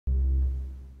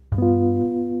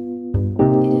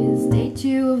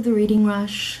2 of the reading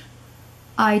rush.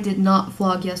 I did not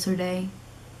vlog yesterday.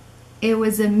 It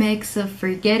was a mix of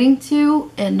forgetting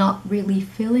to and not really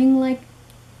feeling like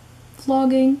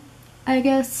vlogging, I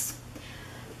guess.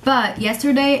 But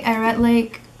yesterday I read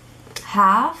like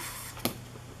half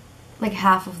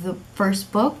of the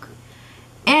first book,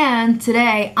 and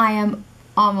today I am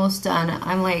almost done.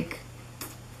 I'm like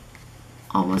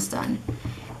almost done.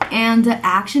 And the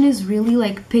action is really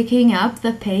like picking up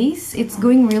the pace. It's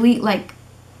going really like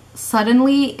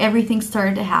suddenly everything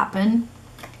started to happen.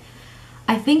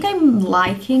 I think I'm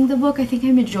liking the book. I think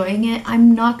I'm enjoying it.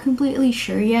 I'm not completely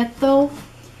sure yet though.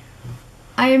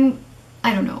 I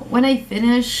don't know. When I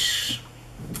finish,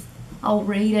 I'll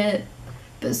rate it.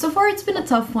 But so far it's been a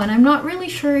tough one. I'm not really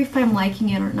sure if I'm liking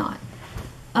it or not.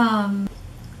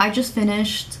 I just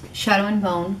finished Shadow and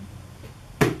Bone.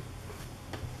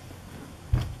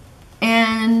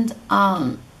 And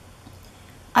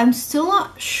I'm still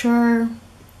not sure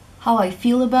how I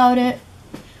feel about it.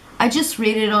 I just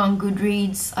rated it on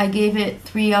Goodreads. I gave it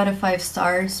 3 out of 5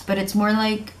 stars, but it's more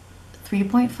like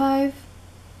 3.5.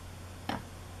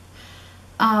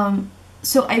 Yeah.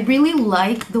 So I really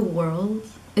like the world.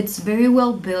 It's very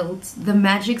well built. The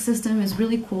magic system is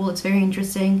really cool. It's very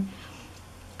interesting.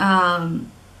 I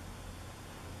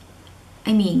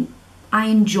mean, I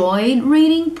enjoyed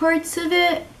reading parts of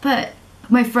it, but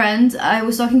I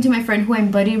was talking to my friend who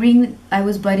I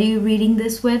was buddy reading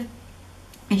this with,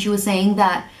 and she was saying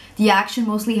that the action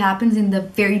mostly happens in the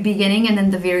very beginning and then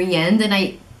the very end, and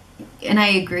I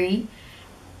agree.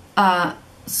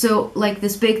 So like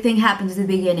this big thing happens at the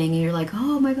beginning and you're like,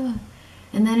 oh my god.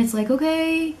 And then it's like,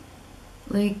 okay,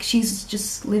 like she's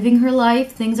just living her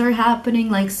life, things are happening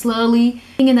like slowly,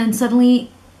 and then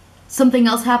suddenly something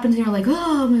else happens and you're like,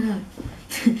 oh my god.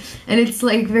 And it's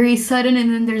like very sudden,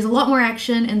 and then there's a lot more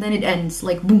action, and then it ends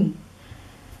like boom.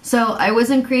 So I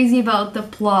wasn't crazy about the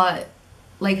plot,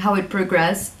 like how it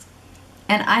progressed.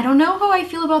 And I don't know how I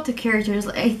feel about the characters.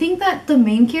 I think that the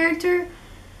main character,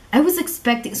 I was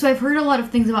expecting, so I've heard a lot of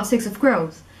things about Six of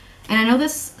Crows, and I know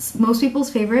this is most people's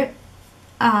favorite.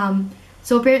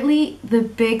 So apparently the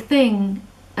big thing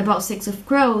about Six of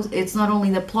Crows, it's not only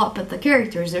the plot but the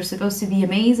characters. They're supposed to be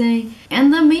amazing,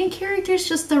 and the main character is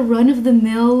just a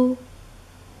run-of-the-mill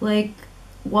like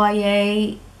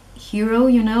YA hero,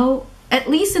 you know, at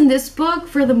least in this book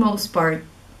for the most part.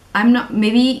 I'm not,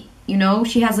 maybe, you know,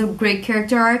 she has a great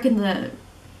character arc in the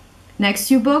next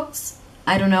 2 books,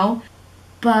 I don't know,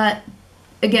 but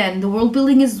again, the world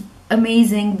building is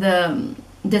amazing,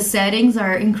 the settings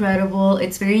are incredible,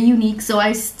 it's very unique. So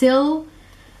I'm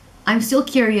still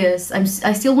curious.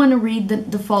 I still want to read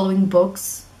the following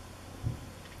books.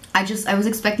 I was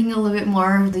expecting a little bit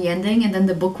more of the ending, and then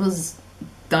the book was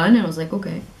done and I was like,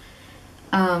 okay.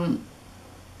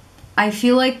 I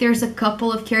feel like there's a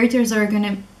couple of characters that are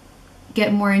gonna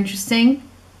get more interesting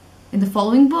in the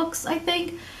following books, I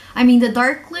think. I mean, the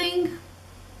Darkling,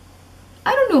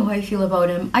 I don't know how I feel about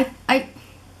him. I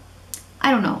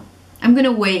don't know. I'm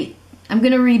gonna wait. I'm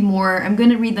gonna read more. I'm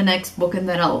gonna read the next book and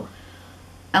then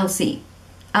I'll see.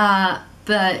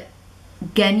 But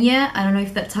Genya, I don't know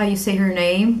if that's how you say her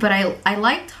name, but I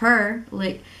liked her.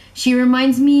 Like, she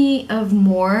reminds me of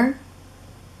Moore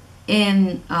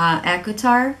in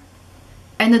Akatar.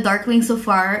 And the Darkling so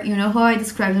far, you know how I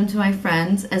described him to my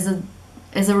friends as a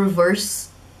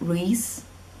reverse Reese?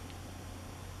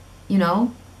 You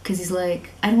know? Because he's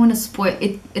like, I don't want to spoil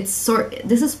it.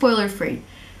 This is spoiler free,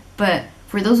 but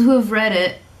for those who have read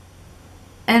it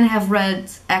and have read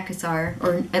Akatar,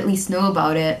 or at least know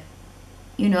about it,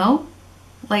 you know,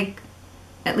 like,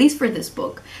 at least for this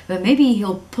book. But maybe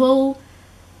he'll pull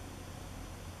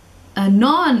a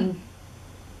non-reverse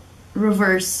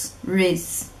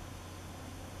Riz.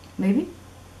 Maybe?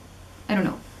 I don't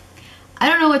know. I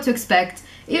don't know what to expect.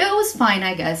 It was fine,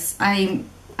 I guess. I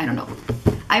don't know.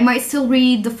 I might still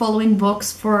read the following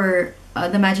books for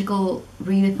the magical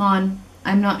readathon.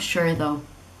 I'm not sure though.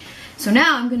 So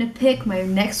now I'm gonna pick my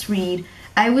next read.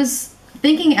 I was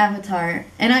thinking Avatar,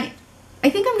 and I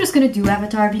think I'm just gonna do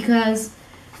Avatar because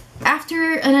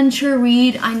after an unsure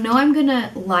read, I know I'm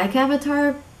gonna like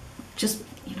Avatar, just,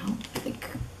 you know,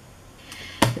 like,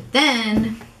 but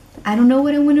then I don't know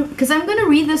what I'm gonna, because I'm gonna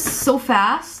read this so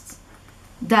fast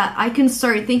that I can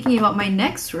start thinking about my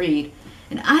next read,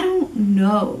 and I don't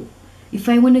know if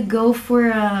I want to go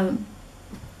for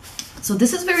so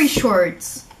this is very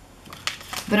short,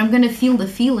 but I'm gonna feel the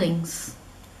feelings.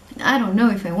 I don't know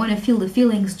if I want to feel the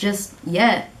feelings just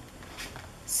yet,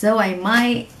 so I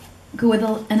might go with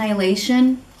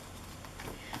Annihilation,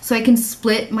 so I can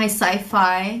split my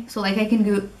sci-fi. So like I can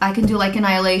do like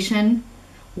Annihilation,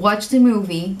 watch the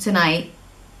movie tonight.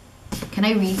 Can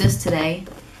I read this today?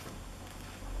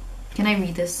 Can I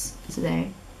read this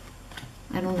today?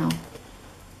 I don't know.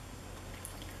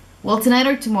 Well, tonight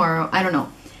or tomorrow, I don't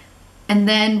know. And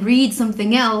then read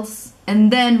something else,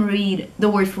 and then read The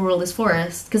Word for World is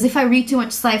Forest. Because if I read too much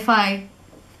sci-fi,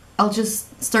 I'll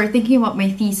just start thinking about my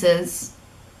thesis.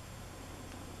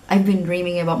 I've been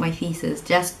dreaming about my thesis.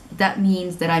 Just that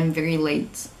means that I'm very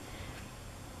late.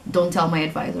 Don't tell my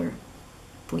advisor,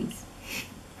 please.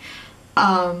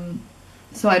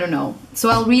 So I don't know. So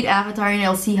I'll read Avatar and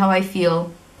I'll see how I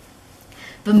feel.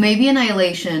 But maybe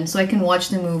Annihilation, so I can watch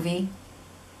the movie.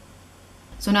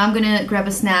 So now I'm gonna grab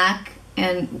a snack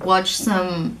and watch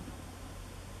some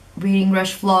Reading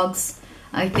Rush vlogs.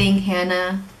 I think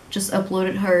Hannah just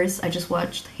uploaded hers. I just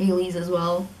watched Haley's as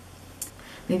well.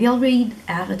 Maybe I'll read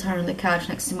Avatar on the couch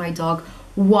next to my dog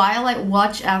while I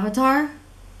watch Avatar.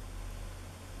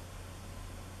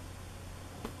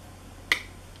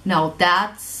 No,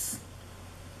 that's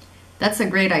a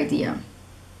great idea.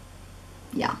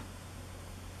 Yeah.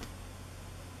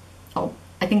 Oh,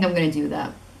 I think I'm gonna do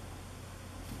that.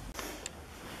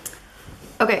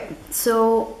 Okay,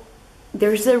 so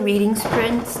there's a reading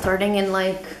sprint starting in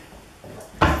like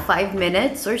 5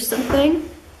 minutes or something.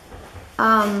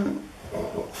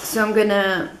 So I'm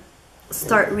gonna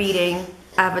start reading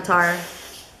Avatar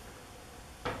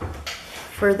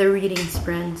for the reading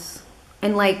sprints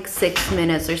in like 6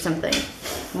 minutes or something.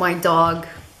 My dog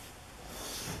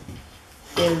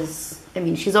is, I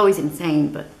mean, she's always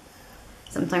insane, but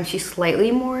sometimes she's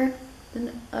slightly more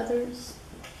than others.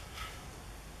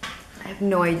 I have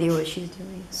no idea what she's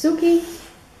doing. Suki!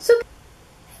 Suki!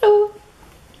 Hello!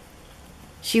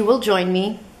 She will join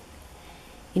me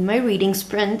in my reading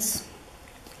sprints.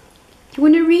 Do you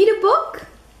want to read a book?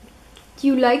 Do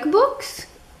you like books?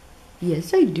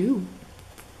 Yes, I do.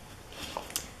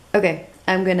 Okay,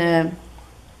 I'm gonna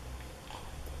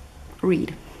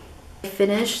read. I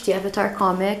finished the Avatar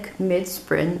comic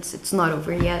mid-sprint. It's not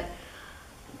over yet,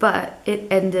 but it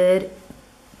ended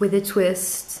with a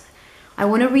twist. I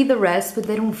want to read the rest, but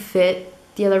they don't fit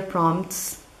the other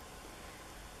prompts.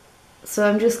 So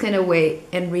I'm just gonna wait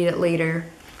and read it later.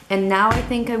 And now I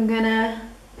think I'm gonna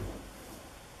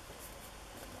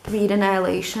read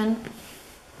Annihilation.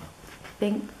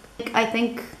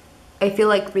 I feel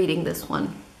like reading this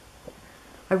one.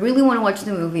 I really want to watch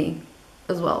the movie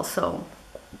as well, so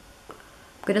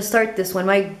I'm gonna start this one.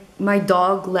 My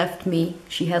dog left me.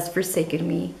 She has forsaken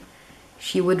me.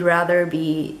 She would rather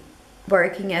be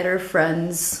barking at her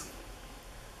friends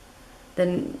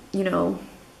than, you know,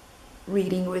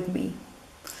 reading with me.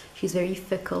 She's very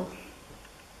fickle.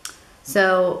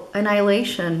 So,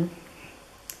 Annihilation.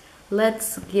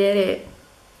 Let's get it.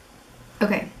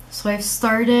 Okay, so I've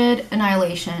started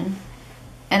Annihilation,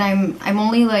 and I'm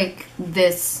only like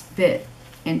this bit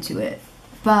into it,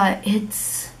 but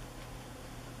it's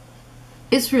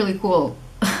really cool.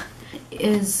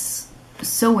 It's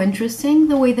so interesting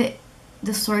the way that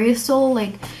the story is told.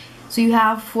 Like, so you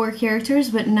have 4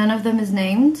 characters, but none of them is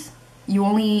named. You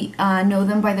only know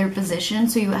them by their position.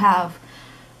 So you have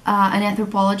an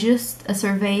anthropologist, a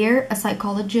surveyor, a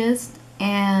psychologist,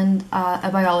 and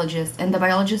a biologist. And the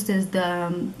biologist is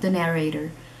the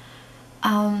narrator.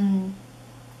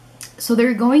 So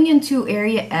they're going into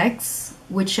Area X,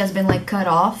 which has been like cut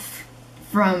off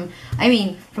from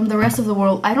the rest of the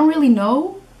world. I don't really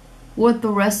know what the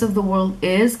rest of the world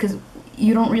is, because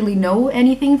you don't really know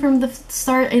anything from the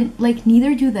start, and like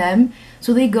neither do them.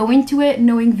 So they go into it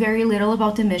knowing very little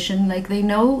about the mission. Like, they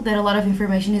know that a lot of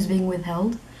information is being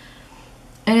withheld,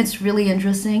 and it's really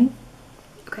interesting.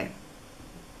 Okay,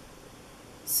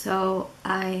 so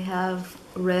I have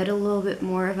read a little bit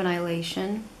more of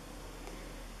Annihilation,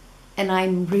 and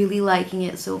I'm really liking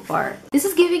it so far. This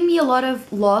is giving me a lot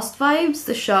of Lost vibes,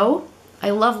 the show.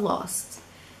 I love Lost,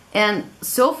 and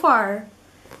so far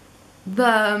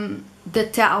the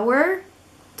tower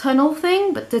tunnel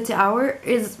thing, but the tower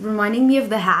is reminding me of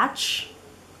the hatch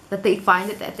that they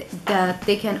find that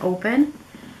they can open.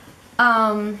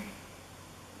 So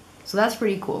that's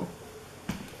pretty cool.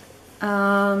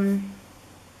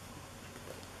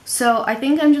 So I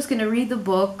think I'm just gonna read the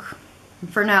book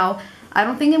for now. I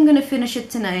don't think I'm gonna finish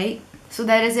it tonight. So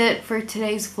that is it for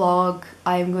today's vlog.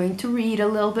 I'm going to read a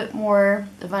little bit more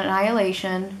of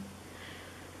Annihilation.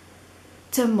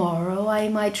 Tomorrow I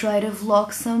might try to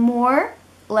vlog some more.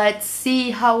 Let's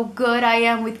see how good I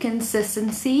am with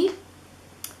consistency.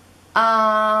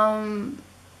 Yeah.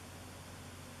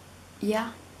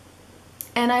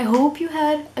 And I hope you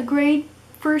had a great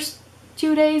first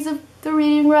 2 days of the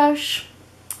reading rush.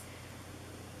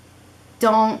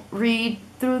 Don't read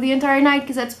through the entire night,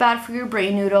 because that's bad for your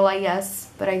brain noodle, I guess.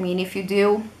 But I mean, if you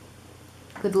do,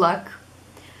 good luck.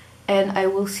 And I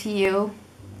will see you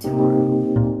tomorrow.